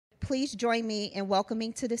please join me in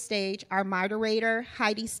welcoming to the stage our moderator,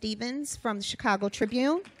 Heidi Stevens from the Chicago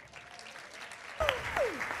Tribune.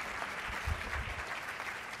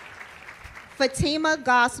 Fatima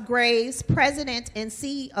Goss Graves, President and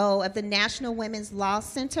CEO of the National Women's Law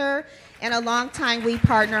Center and a longtime WE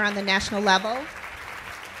partner on the national level.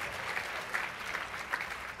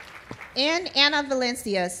 And Anna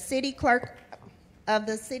Valencia, City Clerk of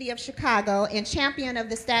the City of Chicago and champion of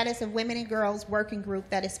the Status of Women and Girls Working Group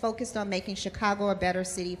that is focused on making Chicago a better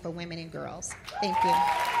city for women and girls. Thank you. I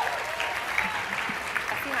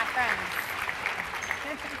see my friends.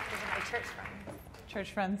 These are my church friends.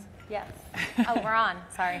 Church friends? Yes. Oh, we're on.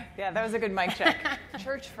 Sorry. Yeah, that was a good mic check.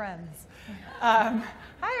 Church friends. Hi,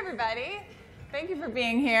 everybody. Thank you for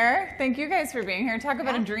being here. Thank you guys for being here. Talk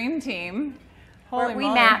about a dream team. Holy We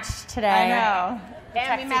moly. matched today. I know.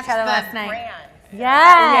 And we matched each other last night. Brand.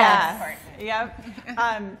 Yes. Yeah.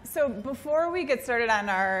 Yep. So before we get started on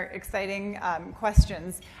our exciting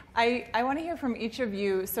questions, I want to hear from each of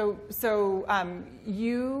you. So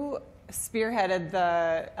you spearheaded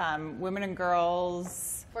the Women and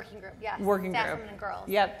Girls Working group, yes. Working Staff group. Women and Girls.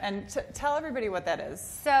 Yep. And tell everybody what that is.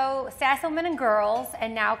 So Status Women and Girls,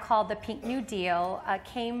 and now called the Pink New Deal,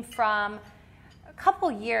 came from a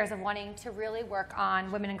couple years of wanting to really work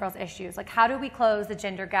on women and girls issues. Like, how do we close the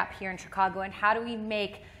gender gap here in Chicago, and how do we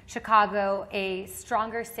make Chicago a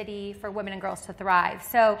stronger city for women and girls to thrive?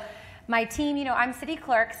 So my team, you know, I'm city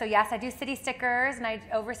clerk, so yes, I do city stickers and I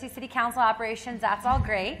oversee city council operations. That's all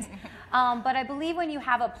great. But I believe when you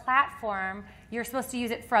have a platform, you're supposed to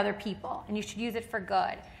use it for other people, and you should use it for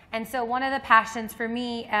good. And so one of the passions for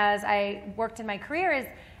me as I worked in my career is,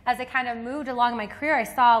 as I kind of moved along in my career, I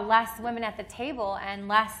saw less women at the table and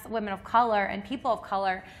less women of color and people of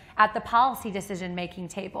color at the policy decision-making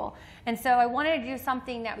table. And so I wanted to do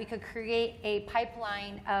something that we could create a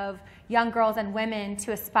pipeline of young girls and women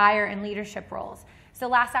to aspire in leadership roles. So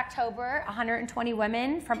last October, 120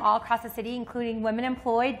 women from all across the city, including women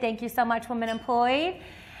employed. Thank you so much, women employed.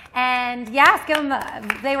 And yes, give them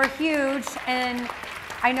they were huge. And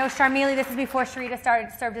I know Sharmili, this is before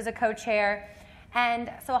Sharita served as a co-chair.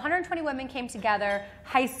 And so 120 women came together,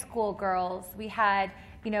 high school girls. We had,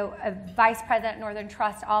 you know, a vice president at Northern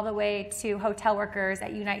Trust all the way to hotel workers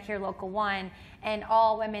at Unite Here Local 1, and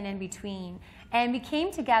all women in between. And we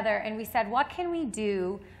came together and we said, what can we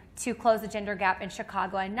do to close the gender gap in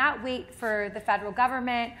Chicago, and not wait for the federal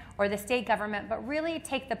government or the state government, but really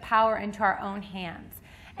take the power into our own hands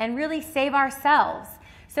and really save ourselves.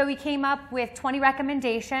 So we came up with 20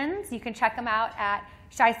 recommendations. You can check them out at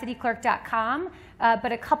shycityclerk.com,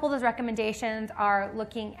 but a couple of those recommendations are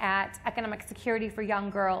looking at economic security for young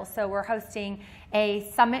girls. So we're hosting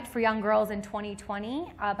a summit for young girls in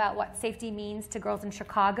 2020 about what safety means to girls in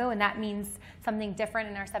Chicago, and that means something different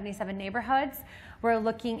in our 77 neighborhoods. We're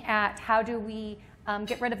looking at how do we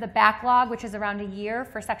get rid of the backlog, which is around a year,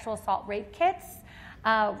 for sexual assault rape kits,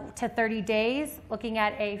 to 30 days, looking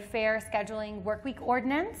at a fair scheduling workweek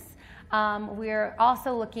ordinance. We're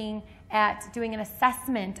also looking at doing an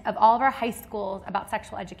assessment of all of our high schools about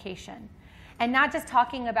sexual education. And not just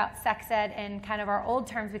talking about sex ed in kind of our old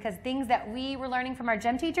terms, because things that we were learning from our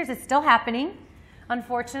gym teachers is still happening.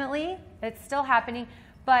 Unfortunately, it's still happening.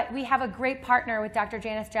 But we have a great partner with Dr.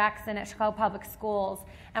 Janice Jackson at Chicago Public Schools,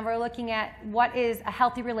 and we're looking at what is a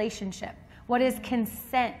healthy relationship, what is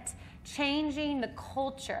consent, changing the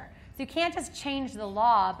culture. So you can't just change the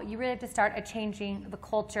law, but you really have to start at changing the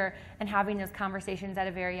culture and having those conversations at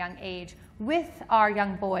a very young age with our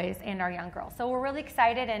young boys and our young girls. So we're really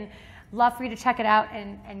excited and love for you to check it out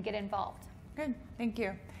and get involved. Good, thank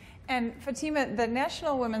you. And Fatima, the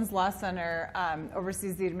National Women's Law Center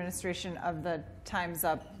oversees the administration of the Time's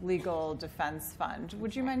Up Legal Defense Fund.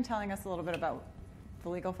 Would you mind telling us a little bit about the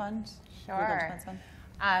legal fund? Sure. Legal Defense Fund?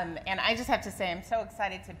 And I just have to say, I'm so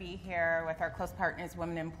excited to be here with our close partners,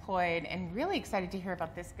 Women Employed, and really excited to hear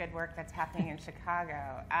about this good work that's happening in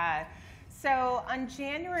Chicago. So on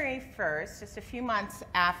January 1st, just a few months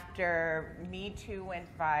after Me Too went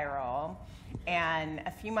viral, and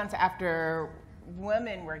a few months after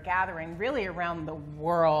women were gathering really around the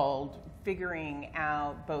world, figuring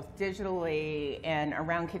out both digitally and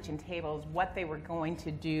around kitchen tables what they were going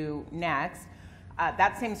to do next,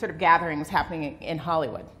 that same sort of gathering was happening in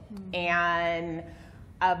Hollywood. Mm-hmm. And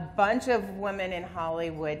a bunch of women in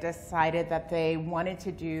Hollywood decided that they wanted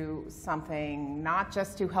to do something not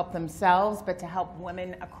just to help themselves, but to help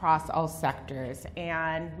women across all sectors.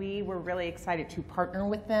 And we were really excited to partner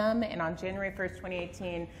with them. And on January 1st,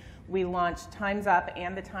 2018, we launched Time's Up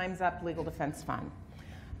and the Time's Up Legal Defense Fund.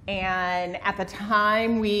 And at the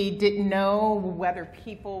time, we didn't know whether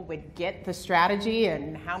people would get the strategy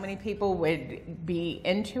and how many people would be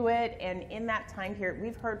into it. And in that time period,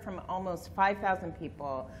 we've heard from almost 5,000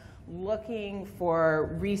 people looking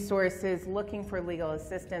for resources, looking for legal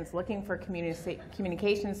assistance, looking for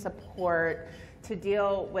communication support to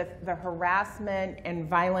deal with the harassment and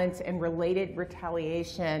violence and related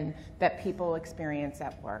retaliation that people experience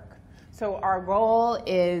at work. So our goal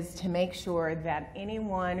is to make sure that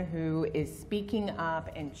anyone who is speaking up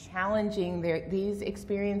and challenging these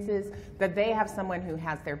experiences, that they have someone who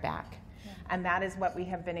has their back. Yeah. And that is what we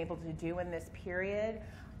have been able to do in this period.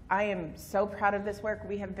 I am so proud of this work.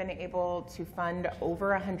 We have been able to fund over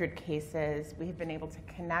 100 cases. We have been able to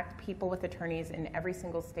connect people with attorneys in every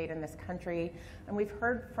single state in this country. And we've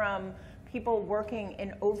heard from people working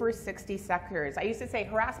in over 60 sectors. I used to say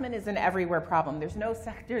harassment is an everywhere problem. There's no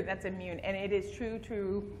sector that's immune, and it is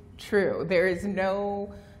true. There is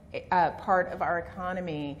no part of our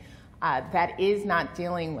economy that is not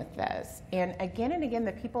dealing with this. And again,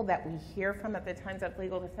 the people that we hear from at the Time's Up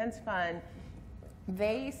Legal Defense Fund,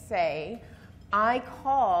 they say, I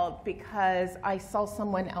called because I saw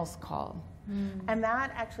someone else call. And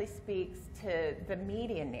that actually speaks to the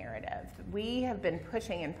media narrative. We have been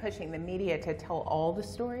pushing the media to tell all the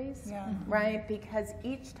stories, right? Because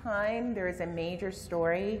each time there is a major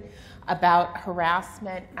story about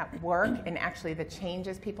harassment at work and actually the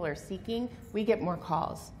changes people are seeking, we get more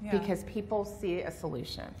calls because people see a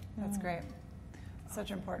solution. That's great.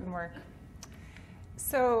 Such important work.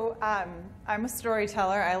 So I'm a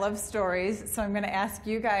storyteller. I love stories. So I'm going to ask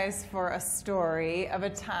you guys for a story of a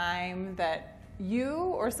time that you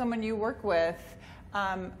or someone you work with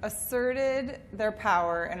asserted their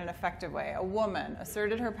power in an effective way. A woman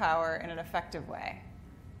asserted her power in an effective way.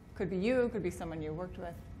 Could be you, could be someone you worked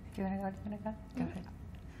with. Do you want to go? Go ahead.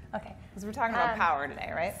 Okay. Because we're talking about power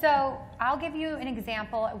today, right? So I'll give you an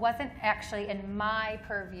example. It wasn't actually in my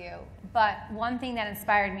purview, but one thing that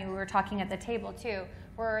inspired me, we were talking at the table too,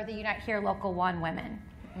 were the Unite Here Local 1 women.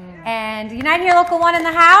 And Unite Here Local 1 in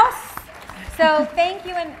the house. So thank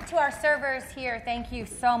you, and to our servers here, thank you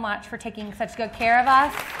so much for taking such good care of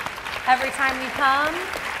us every time we come.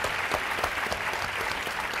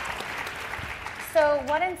 So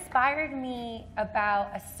what inspired me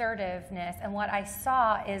about assertiveness and what I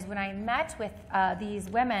saw is when I met with these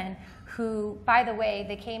women who, by the way,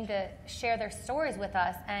 they came to share their stories with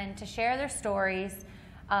us, and to share their stories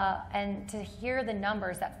and to hear the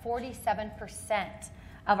numbers that 47%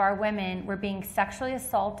 of our women were being sexually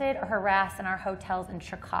assaulted or harassed in our hotels in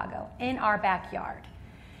Chicago, in our backyard.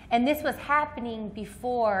 And this was happening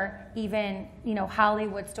before even,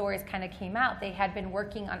 Hollywood stories kind of came out. They had been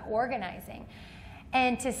working on organizing.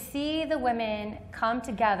 And to see the women come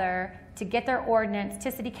together to get their ordinance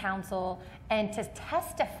to City Council and to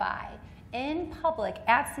testify in public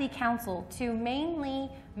at City Council to mainly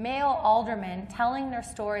male aldermen telling their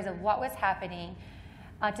stories of what was happening,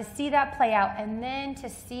 to see that play out, and then to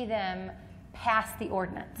see them pass the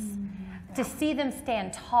ordinance, to see them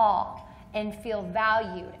stand tall and feel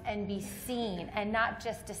valued and be seen and not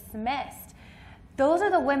just dismissed. Those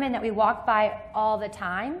are the women that we walk by all the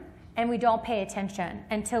time, and we don't pay attention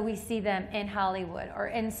until we see them in Hollywood or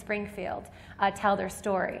in Springfield tell their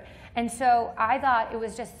story. And so I thought it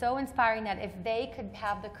was just so inspiring that if they could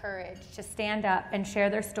have the courage to stand up and share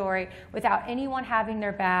their story without anyone having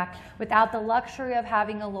their back, without the luxury of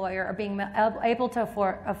having a lawyer or being able to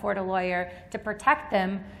afford a lawyer to protect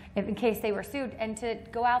them in case they were sued, and to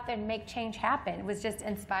go out there and make change happen, it was just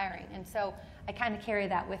inspiring. And so I kind of carry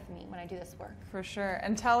that with me when I do this work. For sure.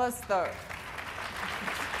 And tell us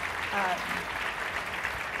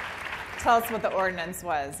tell us what the ordinance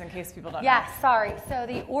was, in case people don't know. Yes, sorry. So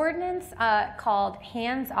the ordinance called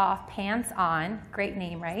Hands Off, Pants On, great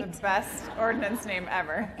name, right? The best ordinance name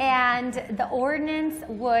ever. And the ordinance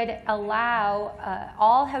would allow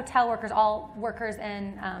all hotel workers, all workers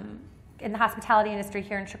in the hospitality industry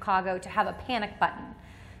here in Chicago, to have a panic button.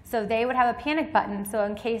 So they would have a panic button, so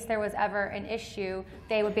in case there was ever an issue,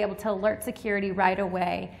 they would be able to alert security right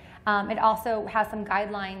away. It also has some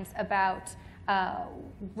guidelines about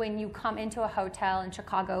when you come into a hotel in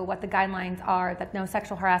Chicago, what the guidelines are, that no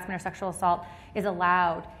sexual harassment or sexual assault is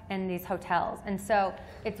allowed in these hotels. And so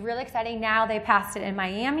it's really exciting. Now they passed it in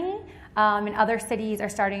Miami, and other cities are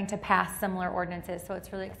starting to pass similar ordinances, so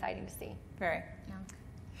it's really exciting to see. Very. Yeah.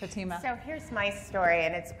 Fatima. So here's my story,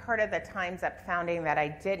 and it's part of the Time's Up founding that I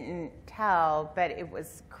didn't tell, but it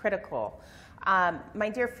was critical. My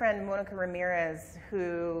dear friend Monica Ramirez,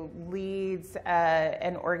 who leads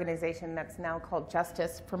an organization that's now called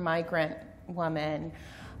Justice for Migrant Women,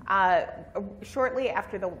 Shortly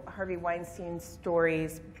after the Harvey Weinstein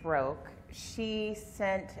stories broke, she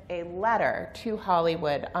sent a letter to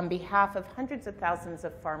Hollywood on behalf of hundreds of thousands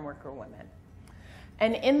of farm worker women.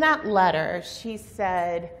 And in that letter, she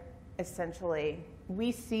said, essentially,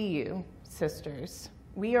 we see you, sisters.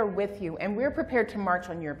 We are with you, and we're prepared to march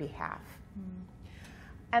on your behalf.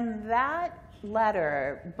 And that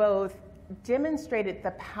letter both demonstrated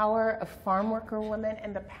the power of farm worker women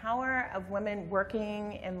and the power of women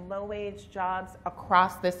working in low-wage jobs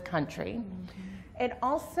across this country. It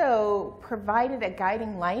also provided a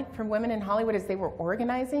guiding light for women in Hollywood as they were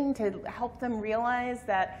organizing to help them realize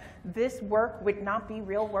that this work would not be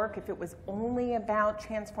real work if it was only about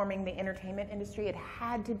transforming the entertainment industry. It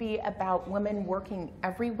had to be about women working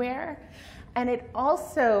everywhere. And it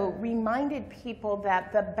also reminded people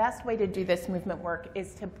that the best way to do this movement work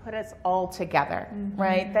is to put us all together,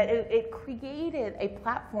 right? That it created a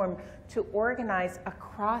platform to organize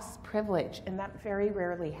across privilege, and that very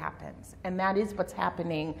rarely happens. And that is what's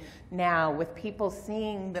happening now with people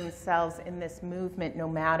seeing themselves in this movement no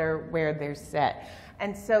matter where they're set.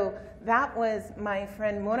 And so that was my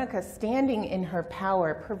friend Monica standing in her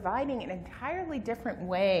power, providing an entirely different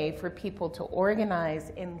way for people to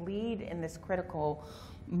organize and lead in this critical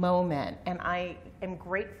moment. And I am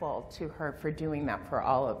grateful to her for doing that for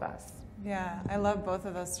all of us. Yeah, I love both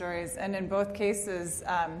of those stories. And in both cases,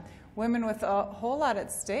 women with a whole lot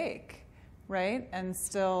at stake, right? And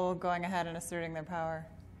still going ahead and asserting their power.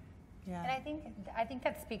 Yeah. And I think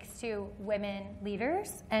that speaks to women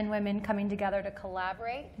leaders and women coming together to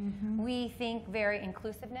collaborate. We think very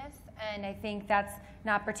inclusiveness, and I think that's an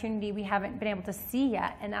opportunity we haven't been able to see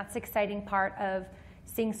yet. And that's the exciting part of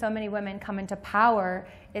seeing so many women come into power,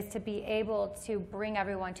 is to be able to bring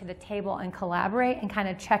everyone to the table and collaborate and kind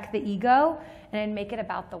of check the ego and then make it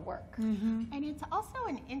about the work. And it's also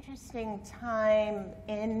an interesting time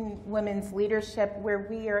in women's leadership where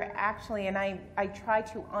we are actually, and I try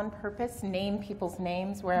to on purpose name people's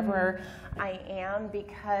names wherever I am,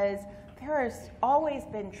 because there has always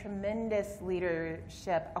been tremendous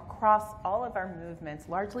leadership across all of our movements,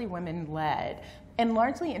 largely women-led and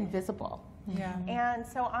largely invisible. Yeah. And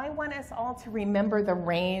so I want us all to remember the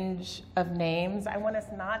range of names. I want us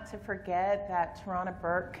not to forget that Tarana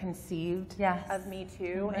Burke conceived of Me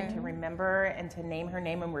Too, and to remember and to name her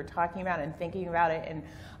name when we're talking about it and thinking about it and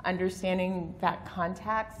understanding that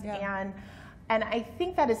context. And I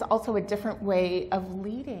think that is also a different way of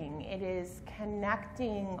leading. It is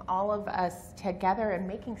connecting all of us together and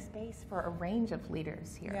making space for a range of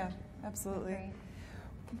leaders here. Yeah, absolutely.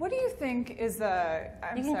 What do you think is the...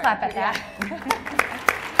 You can clap at that.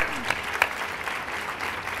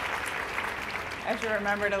 I should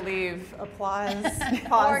remember to leave applause pauses.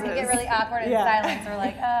 Or to get really awkward in silence, or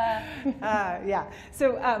like, yeah.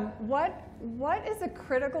 So what is a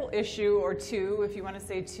critical issue, or two, if you want to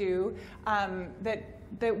say two,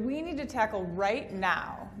 that we need to tackle right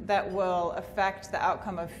now that will affect the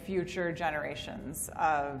outcome of future generations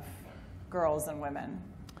of girls and women?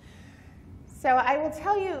 So I will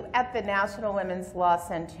tell you, at the National Women's Law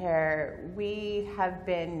Center, we have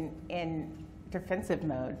been in defensive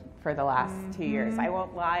mode for the last 2 years. I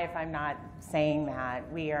won't lie if I'm not saying that.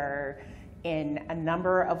 We are in a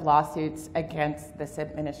number of lawsuits against this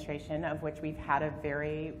administration, of which we've had a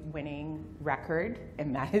very winning record,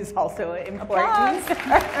 and that is also important.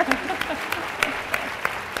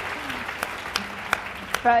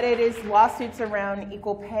 But it is lawsuits around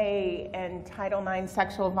equal pay and Title IX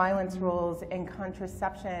sexual violence rules and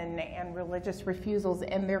contraception and religious refusals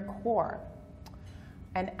in their core.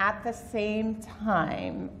 And at the same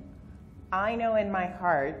time, I know in my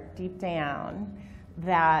heart, deep down,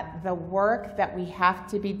 that the work that we have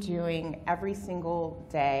to be doing every single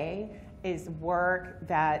day is work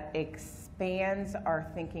that expands our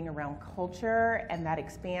thinking around culture, and that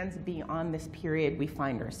expands beyond this period we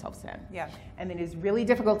find ourselves in. Yeah. And it is really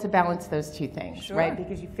difficult to balance those two things, right?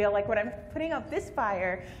 Because you feel like, when I'm putting out this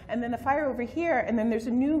fire, and then the fire over here, and then there's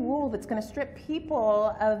a new rule that's going to strip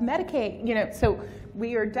people of Medicaid, you know. So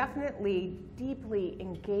we are definitely deeply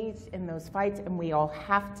engaged in those fights, and we all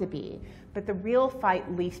have to be. But the real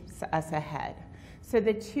fight leaps us ahead. So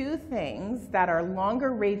the two things that are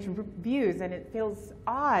longer range views, and it feels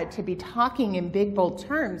odd to be talking in big, bold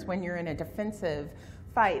terms when you're in a defensive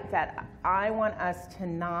fight, that I want us to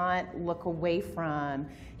not look away from,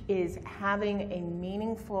 is having a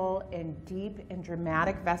meaningful and deep and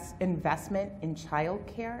dramatic investment in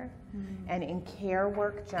childcare and in care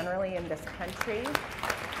work generally in this country.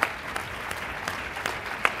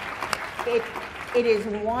 It is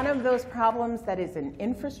one of those problems that is an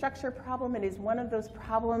infrastructure problem. It is one of those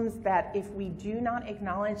problems that if we do not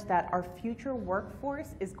acknowledge that our future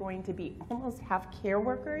workforce is going to be almost half care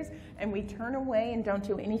workers, and we turn away and don't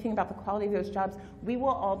do anything about the quality of those jobs, we will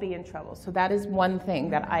all be in trouble. So that is one thing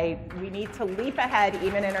that we need to leap ahead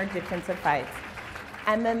even in our defensive fights.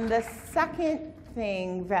 And then the second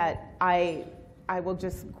thing that I will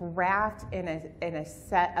just graft in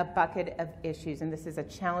a bucket of issues, and this is a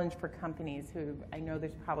challenge for companies who, I know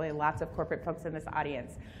there's probably lots of corporate folks in this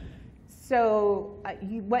audience. So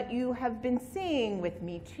what you have been seeing with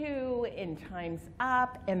Me Too and Time's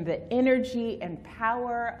Up and the energy and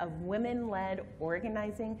power of women-led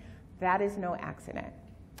organizing, that is no accident.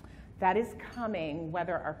 That is coming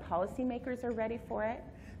whether our policymakers are ready for it.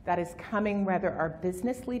 That is coming whether our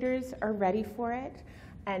business leaders are ready for it.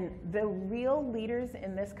 And the real leaders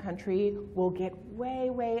in this country will get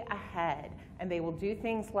way, way ahead. And they will do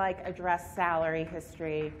things like address salary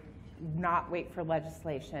history, not wait for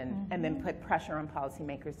legislation, and then put pressure on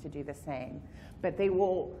policymakers to do the same. But they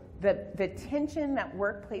will, the tension that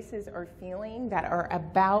workplaces are feeling that are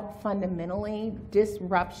about fundamentally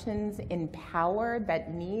disruptions in power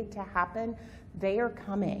that need to happen, they are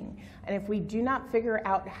coming. And if we do not figure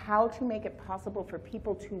out how to make it possible for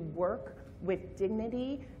people to work with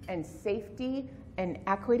dignity and safety and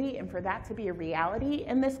equity, and for that to be a reality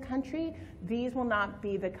in this country, these will not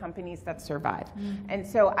be the companies that survive. And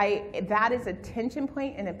so that is a tension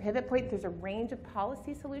point and a pivot point. There's a range of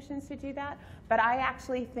policy solutions to do that, but I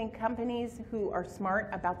actually think companies who are smart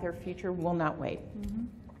about their future will not wait.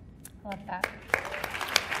 I love that.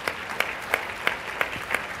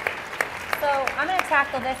 So I'm going to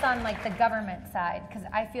tackle this on like the government side, because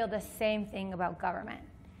I feel the same thing about government.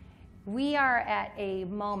 We are at a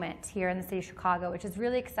moment here in the city of Chicago, which is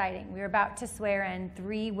really exciting. We're about to swear in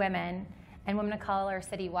 3 women and women of color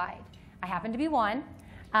citywide. I happen to be one,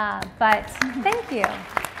 but thank you.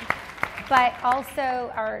 But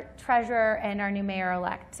also our treasurer and our new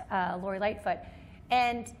mayor-elect, Lori Lightfoot.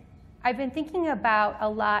 And I've been thinking about a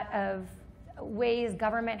lot of ways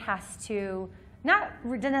government has to not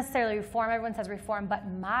necessarily reform, everyone says reform, but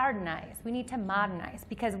modernize. We need to modernize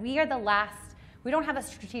because we are the last. We don't have a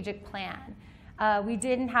strategic plan. We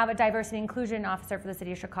didn't have a diversity and inclusion officer for the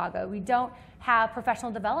city of Chicago. We don't have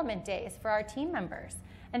professional development days for our team members.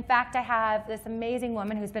 In fact, I have this amazing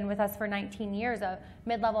woman who's been with us for 19 years, a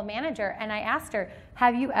mid-level manager, and I asked her,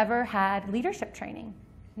 have you ever had leadership training?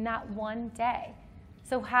 Not one day.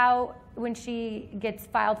 So how, when she gets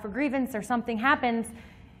filed for grievance or something happens,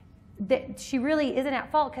 that she really isn't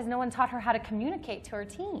at fault because no one taught her how to communicate to her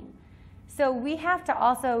team. So we have to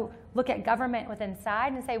also look at government within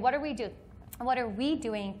inside and say, what are we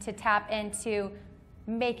doing to tap into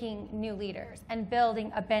making new leaders and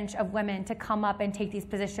building a bench of women to come up and take these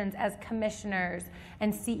positions as commissioners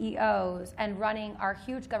and CEOs and running our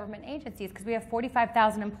huge government agencies, because we have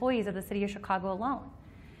 45,000 employees of the city of Chicago alone.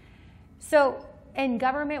 So in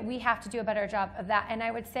government, we have to do a better job of that. And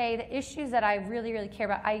I would say the issues that I really, really care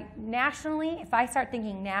about, nationally, if I start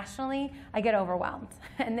thinking nationally, I get overwhelmed.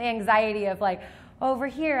 And the anxiety of like, over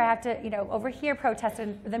here, I have to, over here protest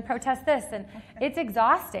and then protest this. And it's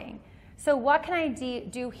exhausting. So what can I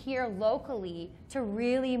do here locally to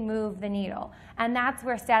really move the needle? And that's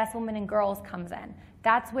where Status Women and Girls comes in.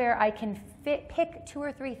 That's where I can pick 2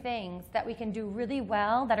 or 3 things that we can do really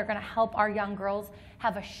well that are going to help our young girls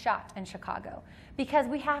have a shot in Chicago. Because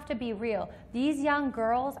we have to be real. These young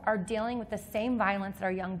girls are dealing with the same violence that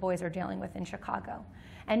our young boys are dealing with in Chicago.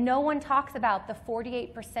 And no one talks about the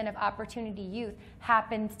 48% of opportunity youth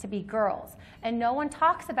happens to be girls. And no one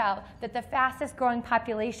talks about that the fastest growing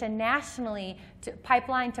population nationally,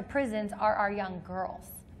 pipeline to prisons, are our young girls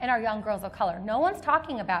and our young girls of color. No one's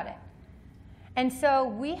talking about it. And so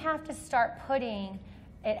we have to start putting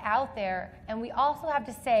it out there, and we also have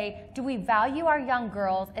to say, do we value our young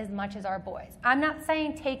girls as much as our boys? I'm not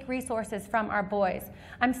saying take resources from our boys.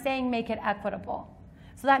 I'm saying make it equitable.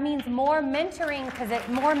 So that means more mentoring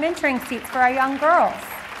seats for our young girls.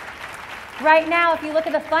 Right now, if you look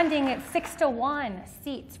at the funding, it's 6-to-1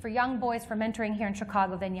 seats for young boys for mentoring here in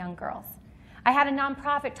Chicago than young girls. I had a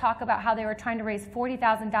nonprofit talk about how they were trying to raise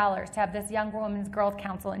 $40,000 to have this Young Women's Girls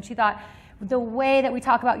Council, and she thought, the way that we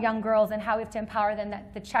talk about young girls and how we have to empower them,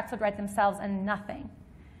 that the checks would write themselves and nothing.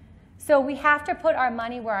 So we have to put our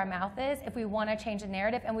money where our mouth is if we want to change the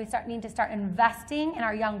narrative, and we need to start investing in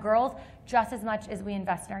our young girls just as much as we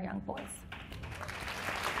invest in our young boys.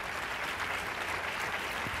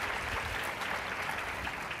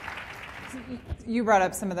 You brought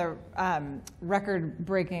up some of the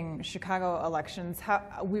record-breaking Chicago elections.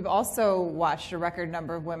 We've also watched a record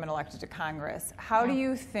number of women elected to Congress. How do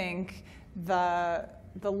you think the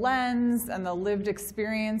lens and the lived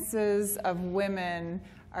experiences of women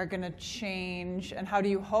are going to change, and how do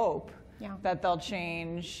you hope that they'll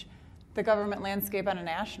change the government landscape on a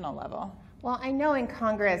national level? Well, I know in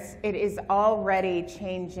Congress it is already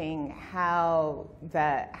changing how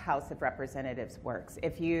the House of Representatives works.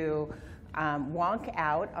 If you walk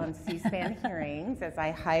out on C-SPAN hearings, as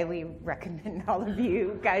I highly recommend all of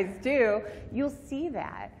you guys do, you'll see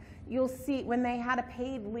that. You'll see when they had a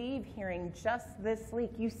paid leave hearing just this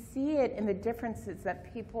week, you see it in the differences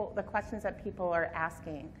that the questions that people are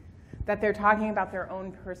asking, that they're talking about their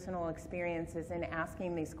own personal experiences in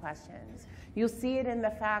asking these questions. You'll see it in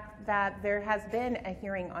the fact that there has been a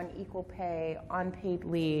hearing on equal pay, on paid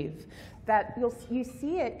leave, that you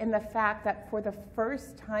see it in the fact that for the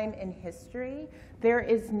first time in history, there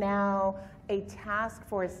is now a task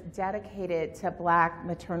force dedicated to Black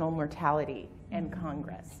maternal mortality in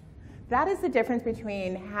Congress. That is the difference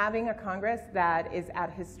between having a Congress that is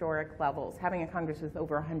at historic levels, having a Congress with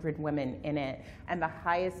over 100 women in it, and the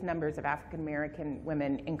highest numbers of African American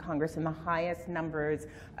women in Congress, and the highest numbers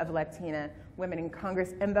of Latina women in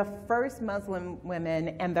Congress, and the first Muslim women,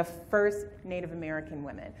 and the first Native American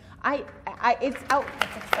women. It's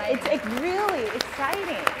really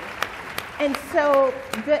exciting. And so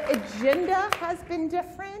the agenda has been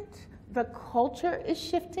different. The culture is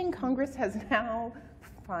shifting. Congress has now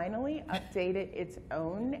finally updated its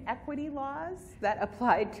own equity laws that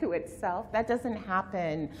applied to itself. That doesn't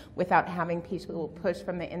happen without having people push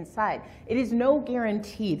from the inside. It is no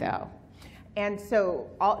guarantee, though. And so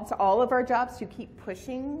it's all of our jobs to keep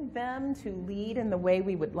pushing them to lead in the way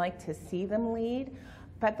we would like to see them lead.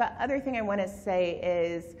 But the other thing I want to say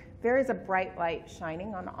is there is a bright light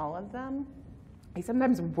shining on all of them. I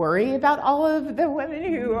sometimes worry about all of the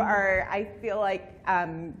women who are, I feel like,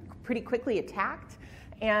 pretty quickly attacked.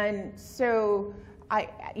 And so,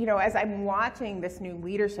 as I'm watching this new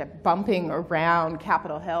leadership bumping around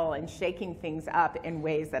Capitol Hill and shaking things up in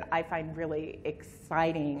ways that I find really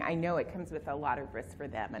exciting, I know it comes with a lot of risk for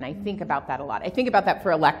them, and I think about that a lot. I think about that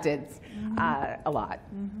for electeds a lot.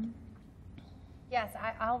 Yes,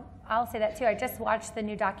 I'll say that too. I just watched the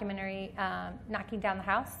new documentary, Knocking Down the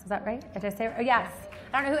House. Is that right? Did I say it? Oh, yes.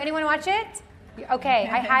 I don't know anyone watch it? Okay,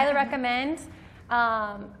 I highly recommend.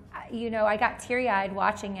 I got teary-eyed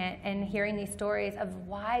watching it and hearing these stories of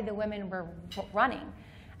why the women were running.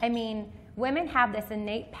 I mean, women have this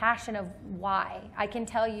innate passion of why. I can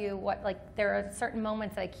tell you there are certain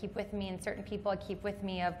moments that I keep with me and certain people I keep with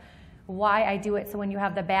me of why I do it. So when you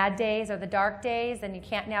have the bad days or the dark days and you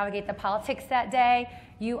can't navigate the politics that day,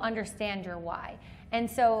 you understand your why. And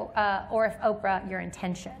so, or if Oprah, your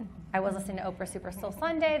intention. I was listening to Oprah Super Soul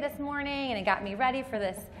Sunday this morning and it got me ready for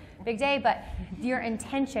this big day, but your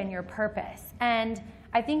intention, your purpose. And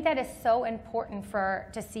I think that is so important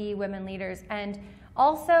to see women leaders. And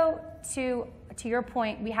also, to your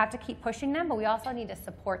point, we have to keep pushing them, but we also need to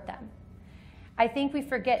support them. I think we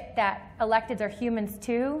forget that electeds are humans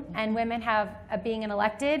too, and women have, being an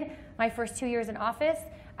elected, my first 2 years in office,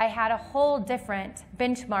 I had a whole different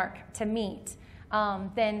benchmark to meet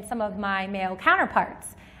than some of my male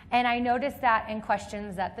counterparts. And I noticed that in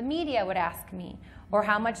questions that the media would ask me, or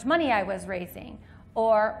how much money I was raising,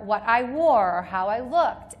 or what I wore, or how I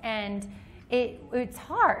looked. And it's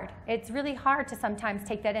hard. It's really hard to sometimes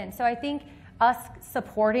take that in. So I think us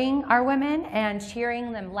supporting our women and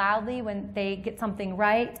cheering them loudly when they get something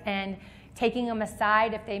right and taking them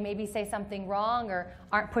aside if they maybe say something wrong or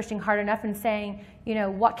aren't pushing hard enough and saying,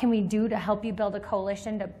 what can we do to help you build a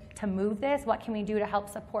coalition to move this? What can we do to help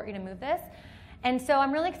support you to move this? And so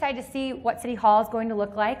I'm really excited to see what City Hall is going to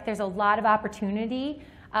look like. There's a lot of opportunity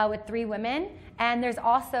with 3 women, and there's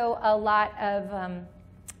also a lot of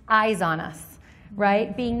eyes on us,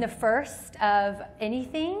 right? Being the first of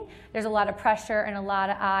anything, there's a lot of pressure and a lot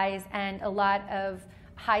of eyes and a lot of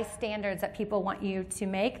high standards that people want you to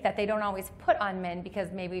make that they don't always put on men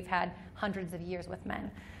because maybe we've had hundreds of years with men.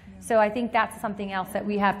 Yeah. So I think that's something else that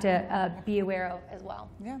we have to be aware of as well.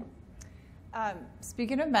 Yeah.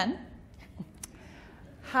 Speaking of men,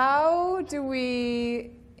 how do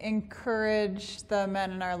we encourage the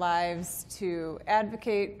men in our lives to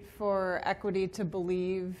advocate for equity, to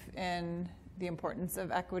believe in the importance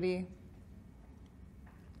of equity?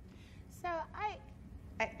 So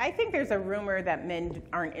I think there's a rumor that men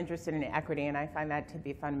aren't interested in equity, and I find that to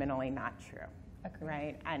be fundamentally not true. Okay.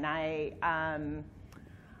 Right? And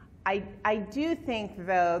I do think,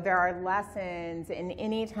 though, there are lessons in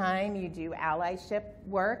any time you do allyship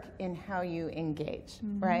work in how you engage,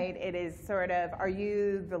 right? It is sort of, are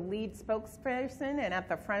you the lead spokesperson and at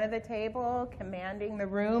the front of the table commanding the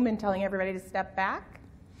room and telling everybody to step back?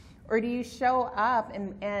 Or do you show up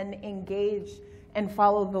and engage and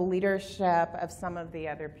follow the leadership of some of the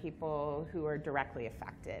other people who are directly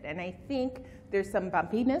affected? And I think there's some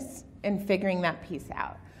bumpiness in figuring that piece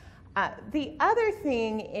out. The other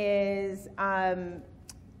thing is,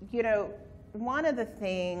 you know, one of the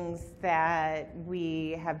things that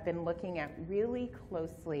we have been looking at really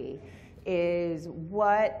closely is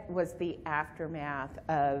what was the aftermath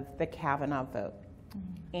of the Kavanaugh vote.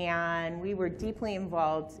 And we were deeply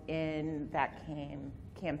involved in that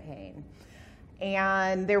campaign.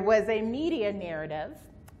 And there was a media narrative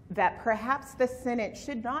that perhaps the Senate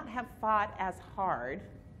should not have fought as hard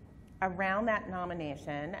around that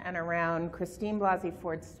nomination and around Christine Blasey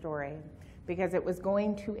Ford's story, because it was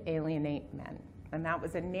going to alienate men. And that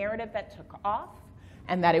was a narrative that took off,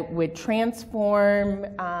 and that it would transform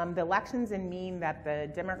the elections and mean that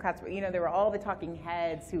the Democrats were, you know, there were all the talking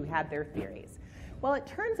heads who had their theories. Well, it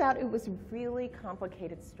turns out it was a really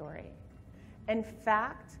complicated story. In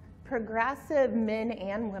fact, progressive men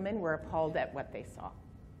and women were appalled at what they saw.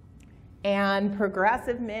 And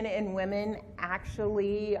progressive men and women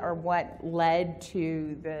actually are what led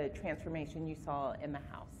to the transformation you saw in the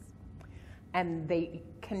House. And they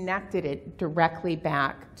connected it directly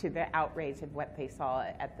back to the outrage of what they saw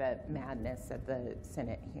at the madness of the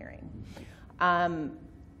Senate hearing.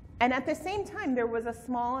 And at the same time, there was a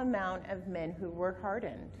small amount of men who were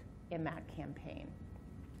hardened in that campaign,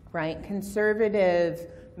 right?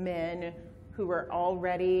 Conservative men who were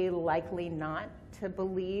already likely not to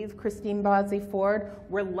believe Christine Blasey Ford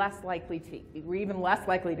were even less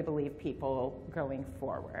likely to believe people going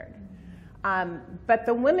forward. But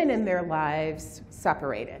the women in their lives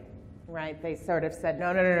separated, right? They sort of said,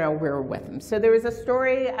 no, we're with them. So there was a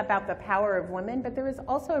story about the power of women, but there was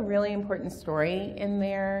also a really important story in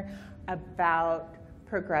there about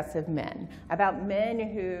progressive men, about men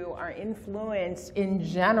who are influenced in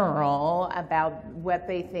general about what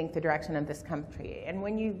they think the direction of this country. And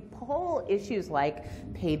when you poll issues like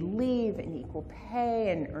paid leave and equal pay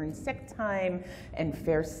and earned sick time and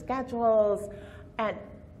fair schedules, and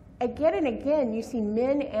again and again, you see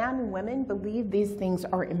men and women believe these things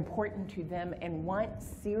are important to them and want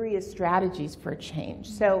serious strategies for change.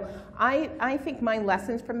 So I think my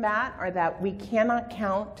lessons from that are that we cannot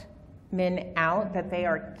count men out, that they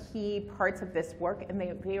are key parts of this work, and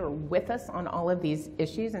they are with us on all of these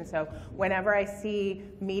issues. And so whenever I see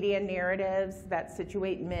media narratives that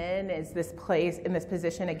situate men as this place in this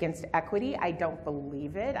position against equity, I don't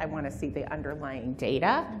believe it. I want to see the underlying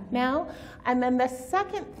data now. And then the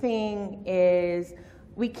second thing is,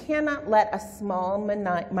 we cannot let a small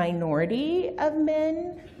minority of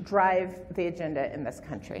men drive the agenda in this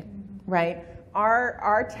country, right?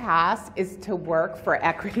 Our task is to work for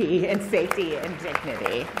equity and safety and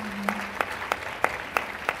dignity.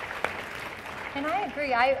 And I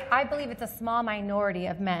agree. I believe it's a small minority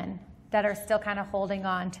of men that are still kind of holding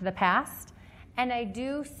on to the past. And I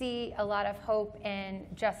do see a lot of hope in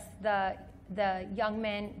just the young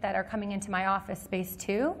men that are coming into my office space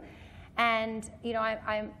too. And you know,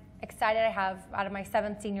 I'm excited. I have, out of my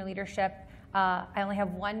 7 senior leadership, I only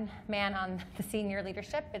have 1 man on the senior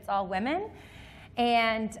leadership. It's all women.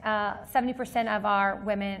 And 70% of our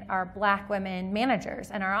women are Black women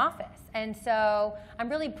managers in our office. And so I'm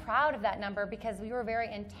really proud of that number, because we were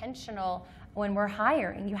very intentional when we're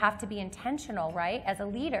hiring. You have to be intentional, right, as a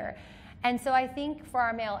leader. And so I think for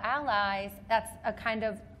our male allies, that's a kind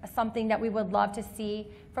of something that we would love to see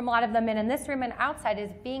from a lot of the men in this room and outside,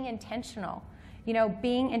 is being intentional. You know,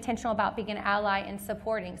 being intentional about being an ally and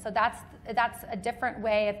supporting. So that's a different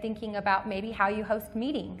way of thinking about maybe how you host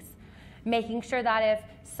meetings. Making sure that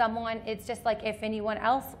if someone, it's just like if anyone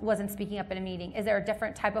else wasn't speaking up in a meeting, is there a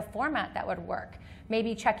different type of format that would work?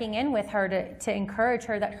 Maybe checking in with her to encourage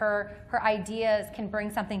her that her ideas can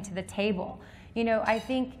bring something to the table. You know, I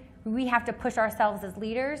think we have to push ourselves as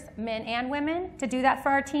leaders, men and women, to do that for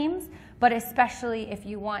our teams, but especially if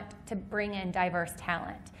you want to bring in diverse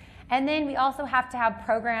talent. And then we also have to have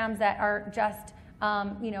programs that are just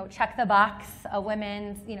you know, check the box, a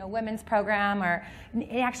women's program, or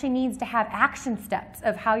it actually needs to have action steps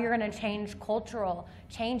of how you're going to change cultural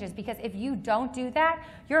changes. Because if you don't do that,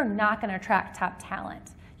 you're not going to attract top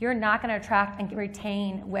talent. You're not going to attract and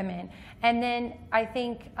retain women. And then I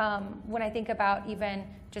think when I think about even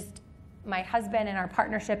just my husband and our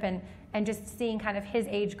partnership and just seeing kind of his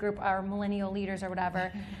age group, our millennial leaders or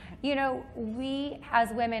whatever, you know, we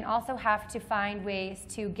as women also have to find ways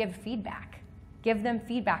to give feedback. give them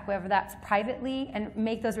feedback, whether that's privately, and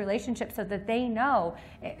make those relationships so that they know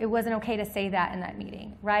it wasn't okay to say that in that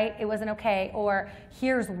meeting, right? It wasn't okay, or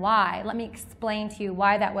here's why. Let me explain to you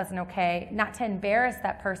why that wasn't okay, not to embarrass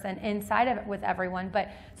that person inside of it with everyone, but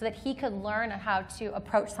so that he could learn how to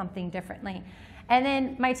approach something differently. And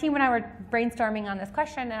then my team and I were brainstorming on this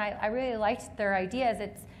question, and I really liked their ideas.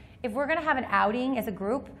 It's, if we're gonna have an outing as a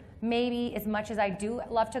group, maybe as much as I do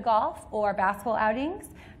love to golf or basketball outings,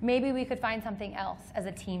 maybe we could find something else as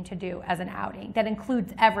a team to do as an outing that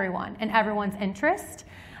includes everyone and everyone's interest.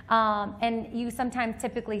 And you sometimes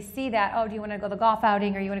typically see that, oh, do you want to go to the golf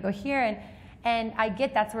outing, or you want to go here? And I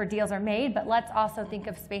get that's where deals are made, but let's also think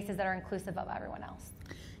of spaces that are inclusive of everyone else.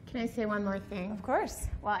 Can I say one more thing? Of course.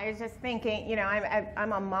 Well, I was just thinking, you know,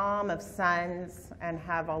 I'm a mom of sons and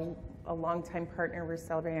have a longtime partner. We're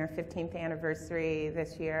celebrating our 15th anniversary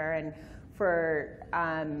this year, and for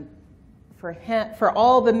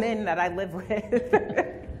all the men that I live with,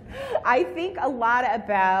 I think a lot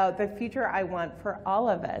about the future I want for all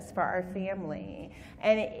of us, for our family,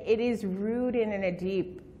 and it is rooted in a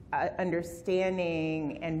deep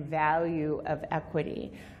understanding and value of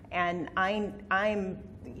equity. And I'm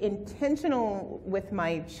intentional with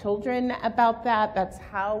my children about that. That's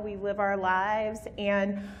how we live our lives,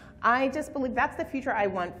 and I just believe that's the future I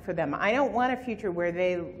want for them. I don't want a future where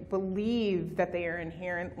they believe that they are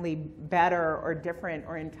inherently better or different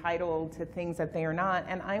or entitled to things that they are not.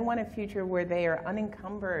 And I want a future where they are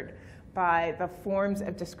unencumbered by the forms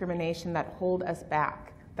of discrimination that hold us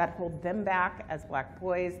back, that hold them back as Black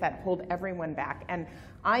boys, that hold everyone back. And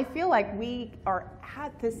I feel like we are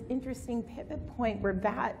at this interesting pivot point where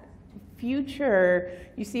that future,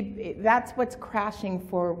 you see, that's what's crashing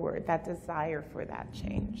forward, that desire for that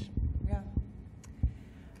change. Yeah.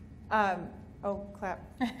 Oh, clap.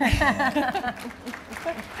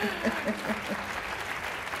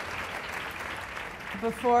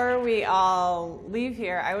 Before we all leave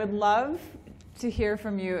here, I would love to hear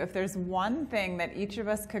from you if there's one thing that each of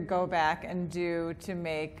us could go back and do to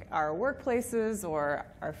make our workplaces or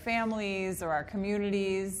our families or our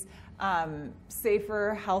communities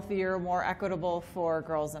safer, healthier, more equitable for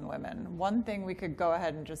girls and women. One thing we could go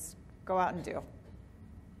ahead and just go out and do.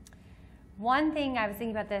 One thing I was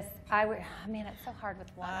thinking about this, man, it's so hard with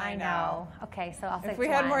one. I know. Okay, so I'll say if we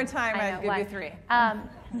had more time, I'd give you three.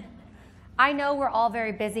 I know we're all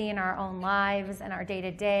very busy in our own lives and our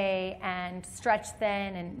day-to-day and stretched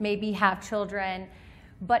thin and maybe have children,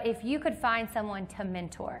 but if you could find someone to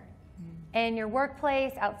mentor, in your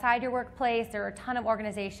workplace, outside your workplace, there are a ton of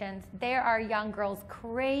organizations. There are young girls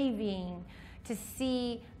craving to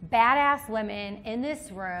see badass women in this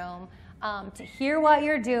room, to hear what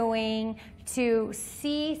you're doing, to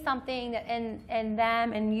see something that in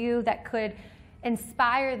them and you that could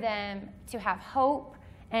inspire them to have hope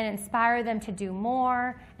and inspire them to do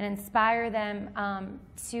more and inspire them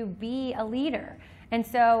to be a leader. And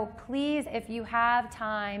so please, if you have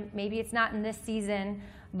time, maybe it's not in this season,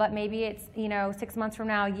 but maybe it's 6 months from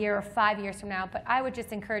now, a year, or 5 years from now. But I would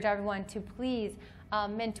just encourage everyone to please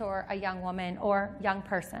mentor a young woman or young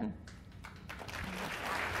person.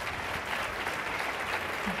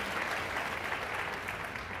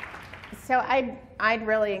 So I'd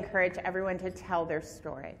really encourage everyone to tell their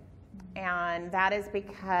story. And that is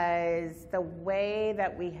because the way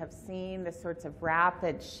that we have seen the sorts of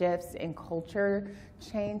rapid shifts in culture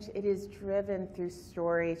change, it is driven through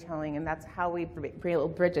storytelling, and that's how we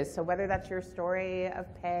build bridges. So whether that's your story of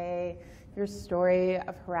pay, your story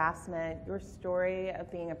of harassment, your story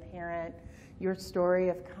of being a parent, your story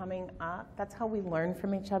of coming up, that's how we learn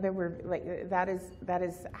from each other. That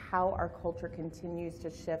is how our culture continues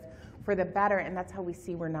to shift for the better, and that's how we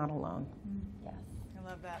see we're not alone. Yes. I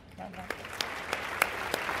love that.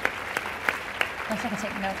 I wish I could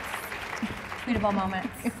take notes. Beautiful moments.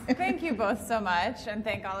 Thank you both so much, and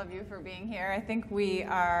thank all of you for being here. I think we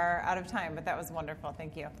are out of time, but that was wonderful.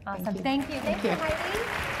 Thank you. Awesome. Thank you. Thank you, Heidi.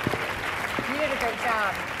 You did a great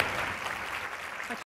job.